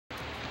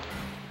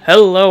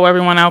Hello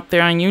everyone out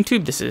there on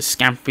YouTube, this is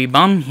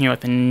Scamperbum here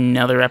with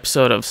another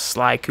episode of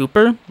Sly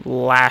Cooper.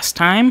 Last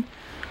time,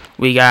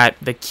 we got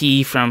the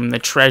key from the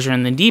Treasure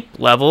in the Deep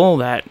level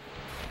that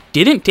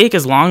didn't take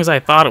as long as I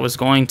thought it was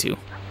going to.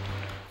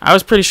 I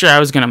was pretty sure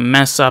I was going to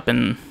mess up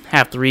and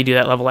have to redo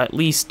that level at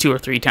least 2 or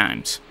 3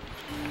 times.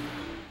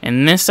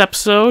 In this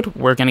episode,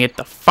 we're going to get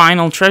the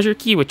final treasure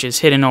key, which is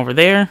hidden over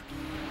there.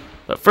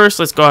 But first,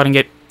 let's go out and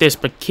get this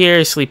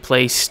precariously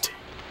placed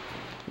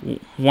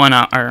one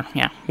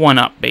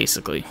up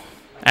basically.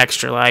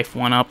 Extra life,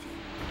 1-up.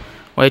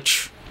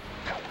 Which,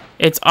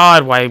 it's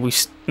odd why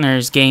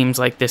there's games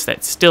like this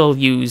that still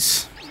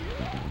use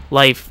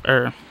life,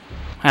 or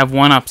have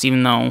 1-ups,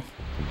 even though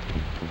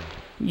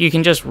you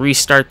can just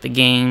restart the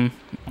game,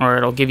 or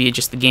it'll give you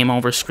just the game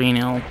over screen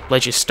and it'll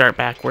let you start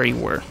back where you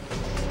were.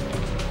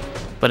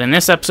 But in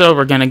this episode,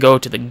 we're going to go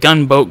to the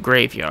Gunboat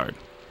graveyard.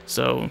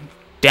 So,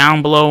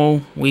 down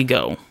below we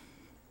go.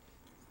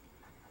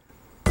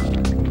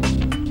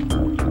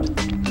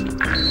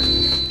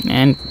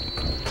 And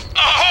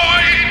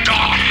ahoy,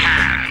 dog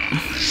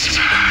hands!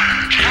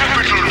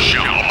 Capital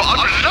job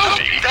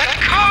unloading that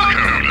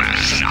cargo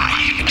last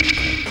night.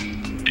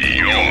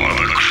 You're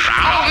the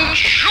crown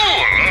jewel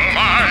of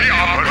my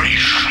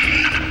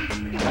operation.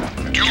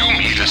 Do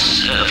me the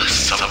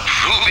service of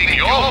proving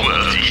your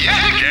worth yet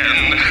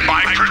again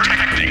by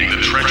protecting the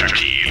treasure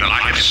key that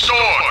I have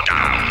stored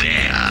down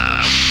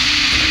there.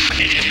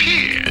 It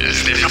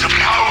appears there's a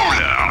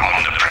prowler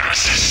on the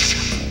premises.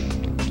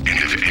 And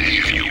if any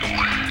of you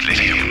let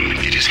him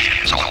get his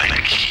hands on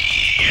that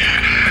key,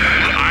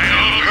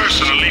 I'll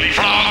personally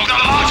flog the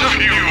lot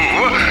of you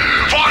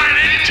for an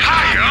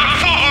entire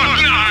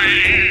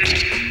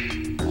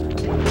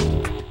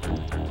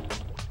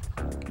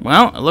fortnight!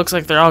 well, it looks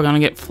like they're all gonna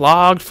get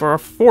flogged for a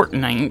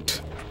fortnight,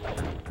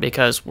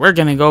 because we're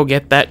gonna go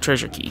get that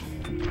treasure key.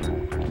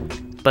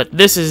 But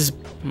this is,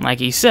 like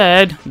he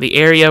said, the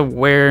area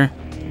where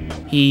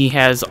he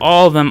has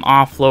all of them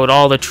offload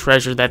all the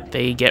treasure that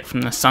they get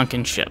from the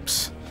sunken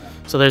ships.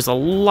 So there's a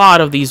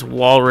lot of these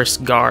walrus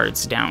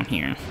guards down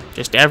here.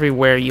 Just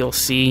everywhere you'll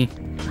see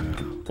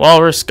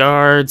walrus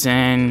guards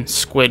and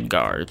squid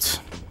guards.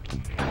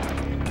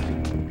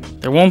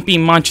 There won't be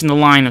much in the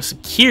line of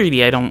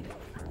security, I don't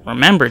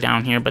remember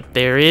down here, but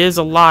there is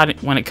a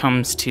lot when it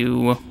comes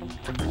to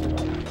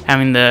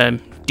having to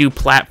do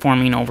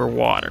platforming over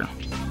water.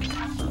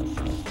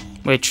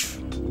 Which,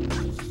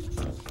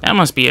 that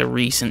must be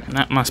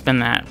that must have been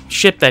that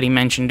ship that he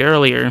mentioned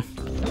earlier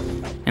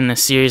in the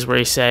series where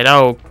he said,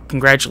 oh,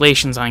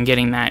 congratulations on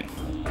getting that,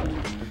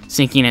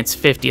 sinking its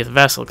 50th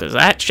vessel, because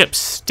that ship's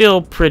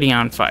still pretty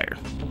on fire.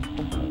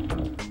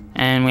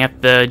 And we have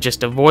to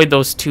just avoid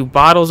those 2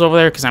 bottles over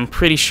there, because I'm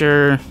pretty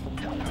sure,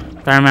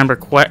 if I remember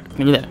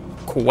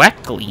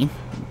correctly,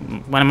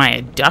 what am I,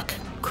 a duck?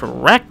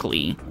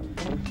 Correctly,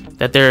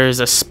 that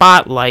there's a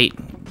spotlight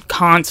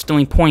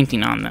constantly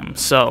pointing on them,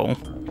 so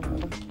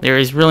there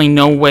is really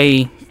no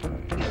way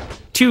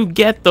to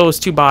get those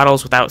 2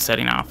 bottles without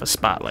setting off a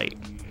spotlight.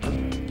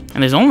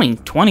 And there's only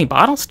 20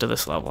 bottles to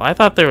this level. I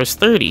thought there was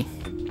 30.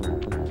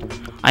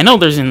 I know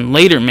there's in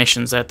later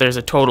missions that there's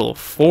a total of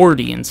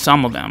 40 in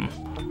some of them,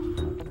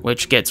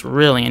 which gets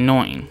really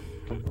annoying.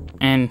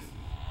 And,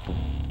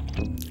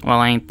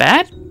 well, ain't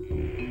that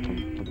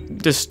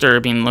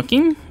disturbing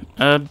looking?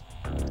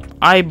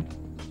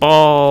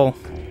 Eyeball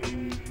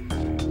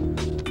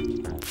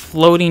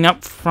floating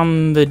up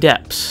from the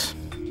depths.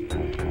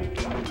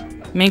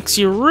 Makes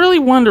you really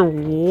wonder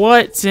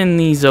what's in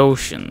these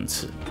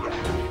oceans.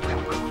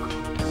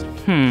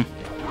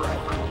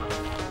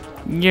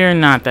 You're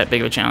not that big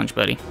of a challenge,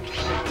 buddy.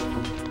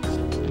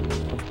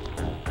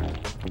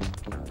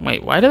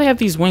 Wait, why do they have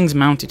these wings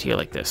mounted here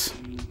like this?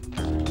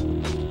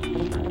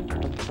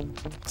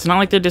 It's not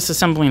like they're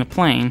disassembling a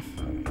plane.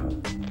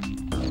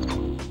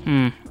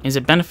 Is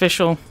it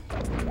beneficial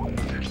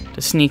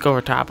to sneak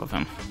over top of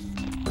him?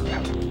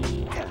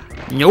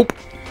 Nope.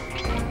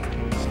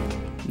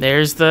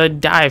 There's the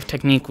dive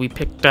technique we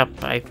picked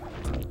up, I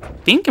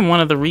think, in one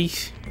of the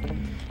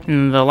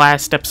in the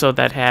last episode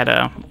that had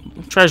a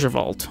treasure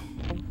vault.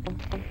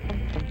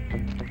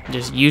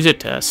 Just use it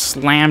to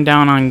slam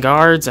down on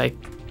guards. I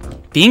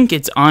think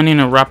it's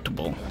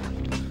uninterruptible.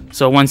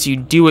 So once you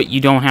do it, you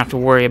don't have to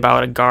worry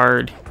about a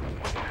guard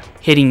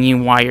hitting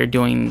you while you're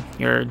doing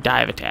your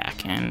dive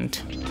attack.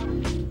 And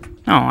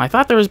no, I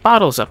thought there was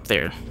bottles up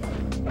there.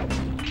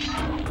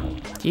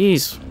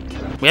 Jeez.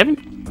 We haven't...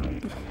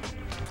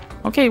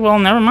 Okay, well,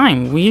 never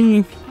mind.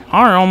 We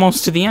are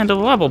almost to the end of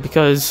the level,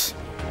 because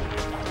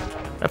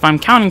if I'm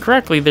counting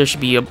correctly, there should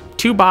be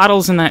 2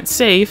 bottles in that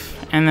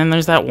safe, and then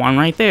there's that one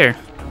right there.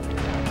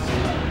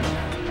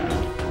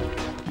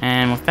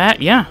 And with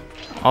that, yeah,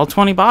 all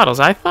 20 bottles.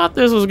 I thought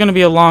this was going to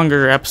be a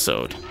longer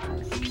episode.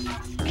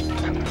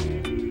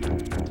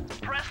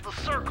 Press the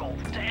circle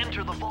to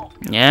enter the vault.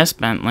 Yes,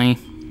 Bentley.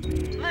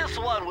 This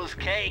one was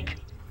cake.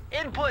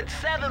 Input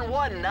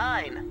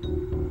 719.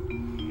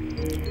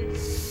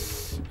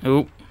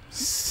 Oop.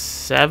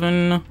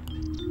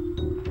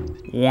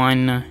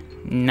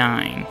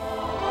 719.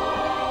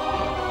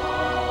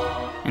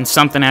 and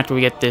something after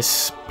we get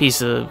this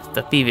piece of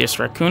the Thievius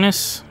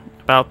Raccoonus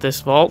about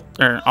this vault,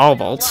 or all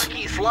vaults.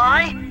 Lucky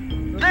Sly,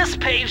 this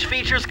page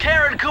features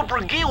Karen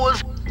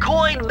Cooper-Giwa's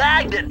coin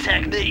magnet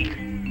technique.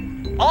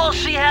 All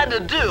she had to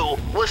do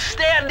was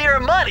stand near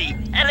money,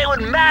 and it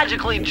would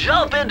magically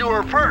jump into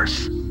her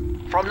purse.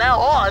 From now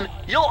on,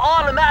 you'll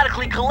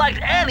automatically collect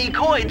any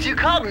coins you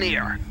come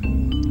near.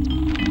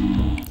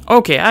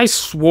 Okay, I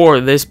swore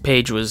this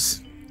page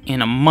was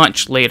in a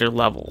much later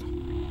level.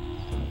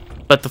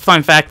 But the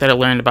fun fact that I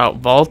learned about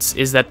vaults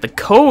is that the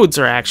codes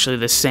are actually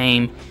the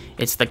same,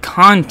 it's the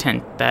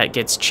content that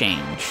gets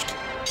changed.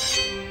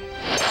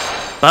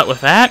 But with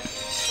that,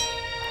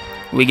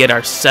 we get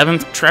our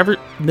seventh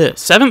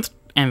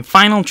and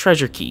final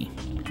treasure key.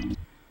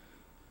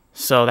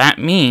 So that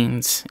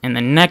means, in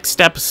the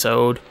next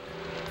episode,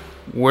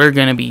 we're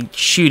gonna be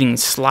shooting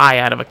Sly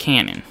out of a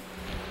cannon.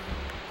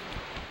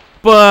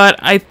 But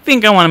I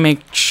think I want to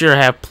make sure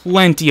I have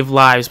plenty of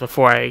lives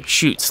before I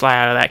shoot Sly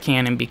out of that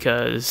cannon,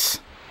 because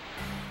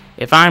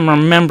if I'm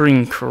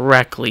remembering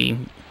correctly,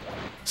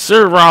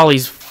 Sir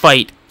Raleigh's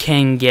fight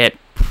can get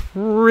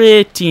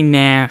pretty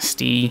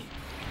nasty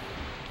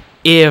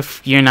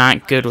if you're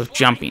not good with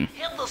jumping.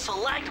 Hit the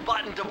select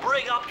button to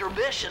bring up your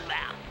mission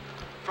map.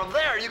 From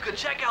there, you can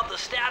check out the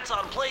stats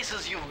on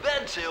places you've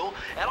been to,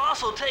 and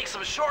also take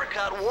some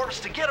shortcut warps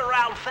to get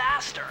around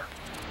faster.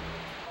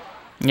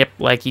 Yep,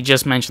 like you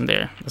just mentioned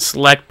there. The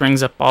select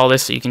brings up all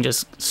this so you can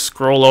just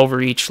scroll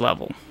over each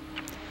level.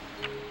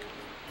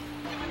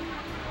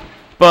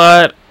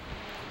 But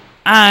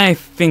I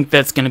think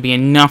that's going to be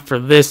enough for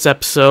this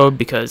episode,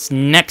 because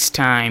next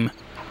time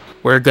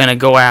we're going to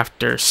go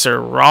after Sir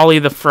Raleigh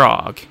the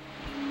Frog.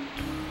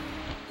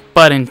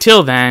 But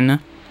until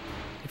then,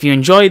 if you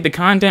enjoyed the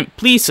content,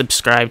 please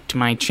subscribe to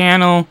my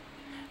channel.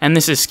 And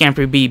this is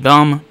Scampery B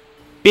Bum,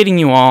 bidding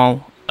you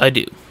all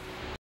adieu.